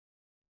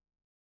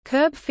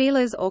Curb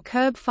feelers or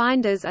curb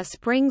finders are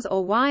springs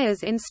or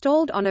wires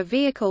installed on a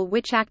vehicle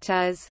which act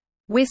as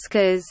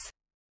whiskers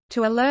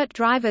to alert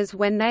drivers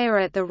when they are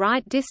at the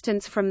right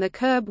distance from the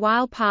curb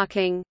while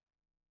parking.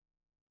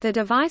 The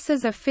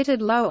devices are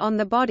fitted low on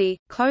the body,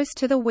 close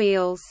to the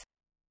wheels.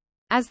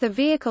 As the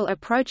vehicle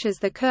approaches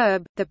the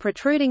curb, the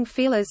protruding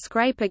feelers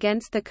scrape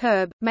against the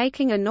curb,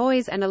 making a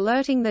noise and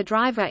alerting the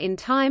driver in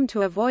time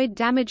to avoid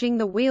damaging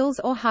the wheels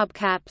or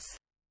hubcaps.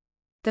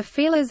 The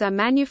feelers are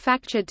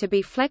manufactured to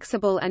be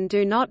flexible and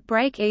do not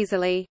break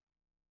easily.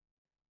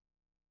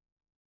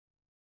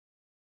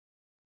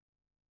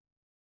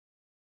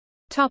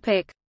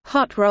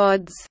 Hot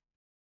rods.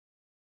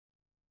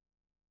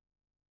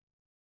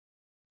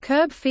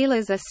 Curb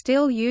feelers are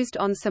still used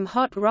on some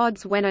hot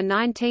rods when a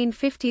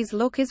 1950s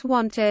look is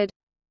wanted.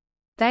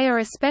 They are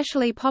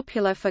especially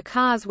popular for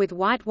cars with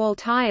white wall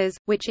tires,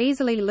 which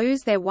easily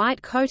lose their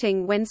white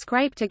coating when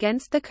scraped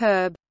against the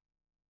curb.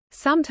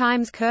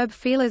 Sometimes curb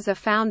feelers are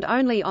found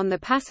only on the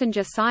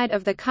passenger side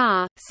of the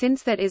car,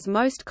 since that is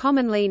most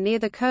commonly near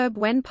the curb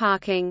when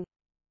parking.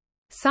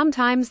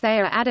 Sometimes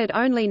they are added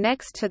only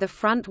next to the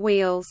front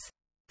wheels.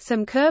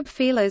 Some curb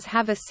feelers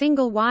have a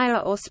single wire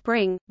or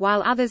spring,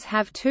 while others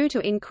have two to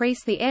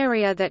increase the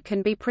area that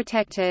can be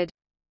protected.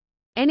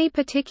 Any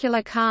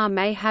particular car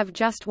may have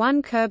just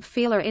one curb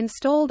feeler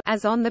installed,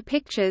 as on the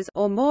pictures,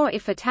 or more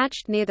if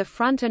attached near the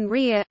front and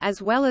rear, as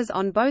well as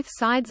on both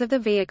sides of the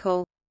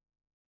vehicle.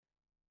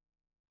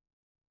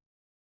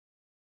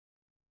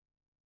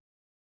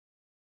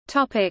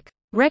 Topic: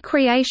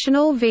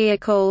 Recreational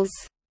vehicles.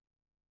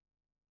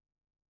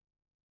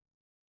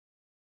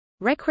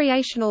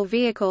 Recreational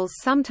vehicles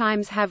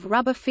sometimes have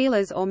rubber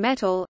feelers or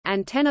metal,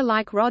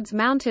 antenna-like rods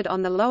mounted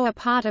on the lower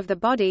part of the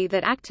body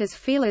that act as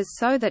feelers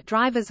so that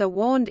drivers are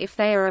warned if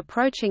they are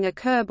approaching a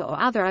curb or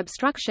other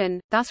obstruction,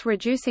 thus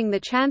reducing the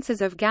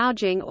chances of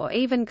gouging or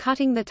even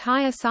cutting the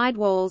tire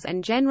sidewalls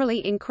and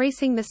generally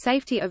increasing the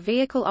safety of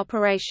vehicle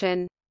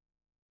operation.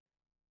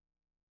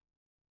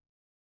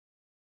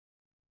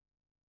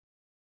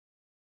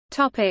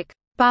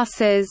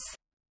 Buses.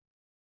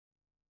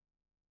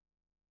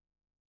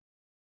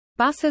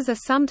 Buses are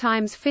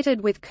sometimes fitted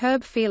with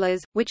curb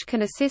feelers, which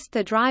can assist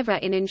the driver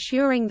in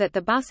ensuring that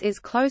the bus is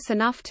close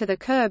enough to the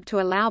curb to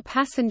allow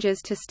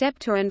passengers to step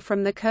to and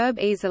from the curb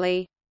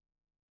easily.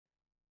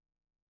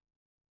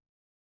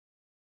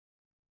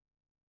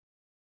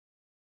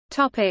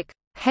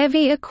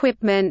 Heavy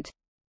equipment.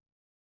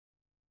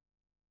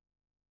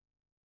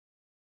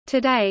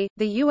 Today,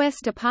 the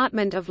U.S.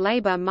 Department of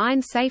Labor Mine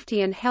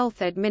Safety and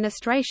Health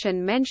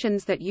Administration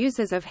mentions that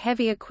users of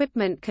heavy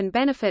equipment can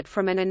benefit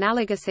from an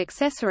analogous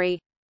accessory.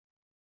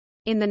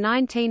 In the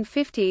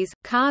 1950s,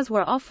 cars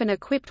were often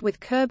equipped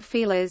with curb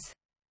feelers.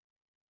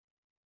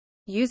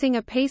 Using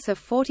a piece of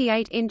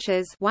 48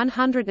 inches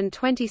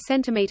 (120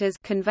 centimeters)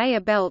 conveyor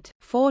belt,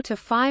 4 to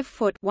 5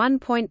 foot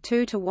 (1.2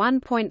 to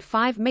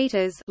 1.5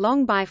 meters)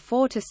 long by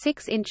 4 to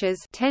 6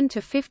 inches (10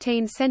 to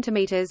 15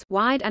 centimeters)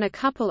 wide and a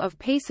couple of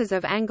pieces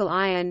of angle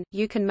iron,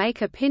 you can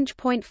make a pinch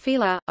point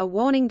feeler, a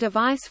warning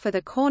device for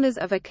the corners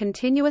of a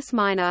continuous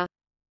miner.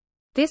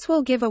 This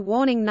will give a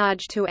warning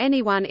nudge to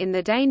anyone in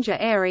the danger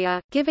area,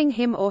 giving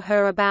him or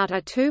her about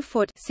a 2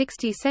 foot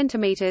 (60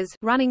 centimeters)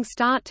 running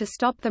start to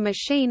stop the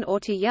machine or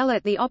to yell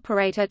at the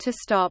operator to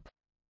stop.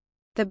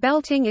 The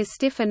belting is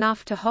stiff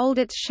enough to hold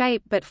its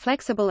shape but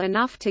flexible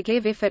enough to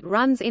give if it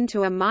runs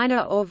into a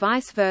miner or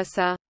vice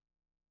versa.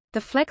 The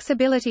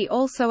flexibility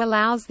also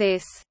allows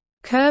this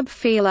curb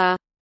feeler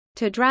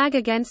to drag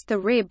against the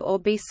rib or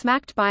be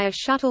smacked by a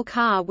shuttle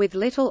car with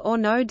little or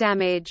no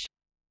damage.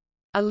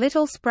 A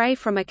little spray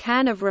from a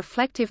can of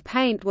reflective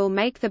paint will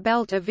make the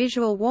belt a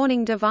visual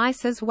warning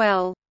device as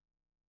well.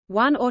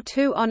 1 or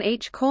 2 on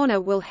each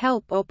corner will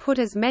help, or put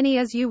as many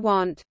as you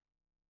want.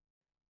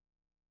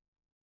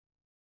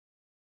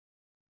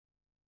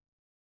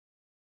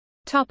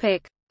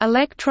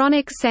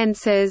 Electronic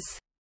sensors.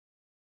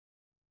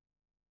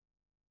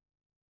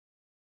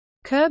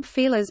 Curb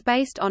feelers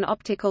based on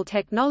optical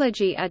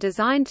technology are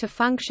designed to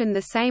function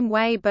the same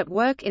way but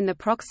work in the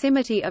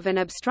proximity of an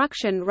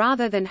obstruction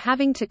rather than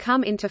having to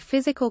come into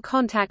physical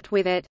contact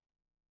with it.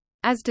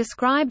 As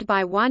described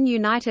by one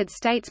United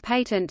States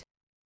patent,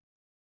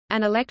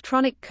 an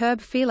electronic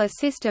curb feeler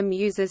system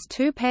uses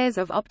 2 pairs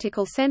of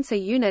optical sensor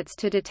units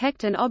to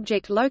detect an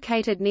object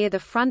located near the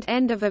front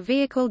end of a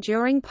vehicle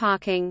during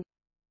parking.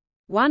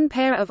 One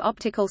pair of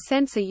optical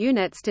sensor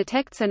units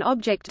detects an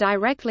object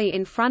directly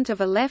in front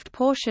of a left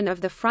portion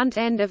of the front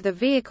end of the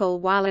vehicle,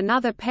 while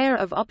another pair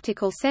of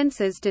optical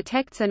sensors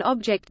detects an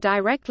object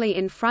directly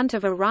in front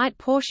of a right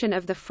portion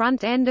of the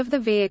front end of the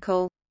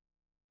vehicle.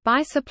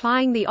 By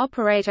supplying the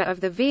operator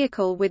of the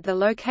vehicle with the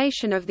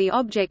location of the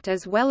object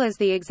as well as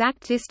the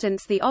exact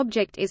distance the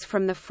object is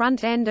from the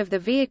front end of the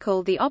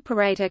vehicle, the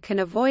operator can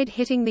avoid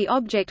hitting the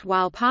object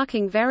while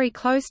parking very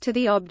close to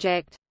the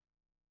object.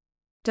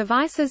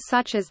 Devices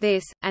such as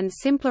this, and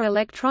simpler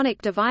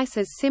electronic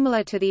devices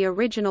similar to the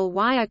original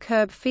wire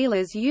curb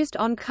feelers used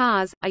on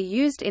cars, are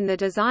used in the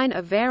design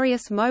of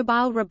various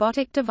mobile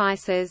robotic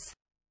devices.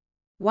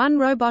 One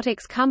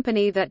robotics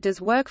company that does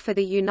work for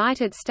the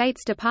United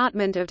States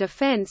Department of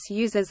Defense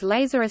uses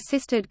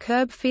laser-assisted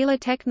curb feeler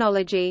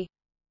technology.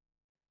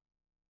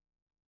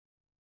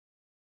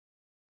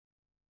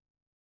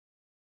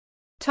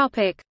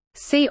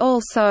 See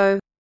also: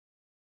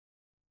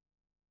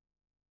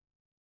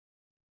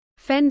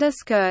 Fender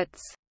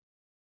skirts.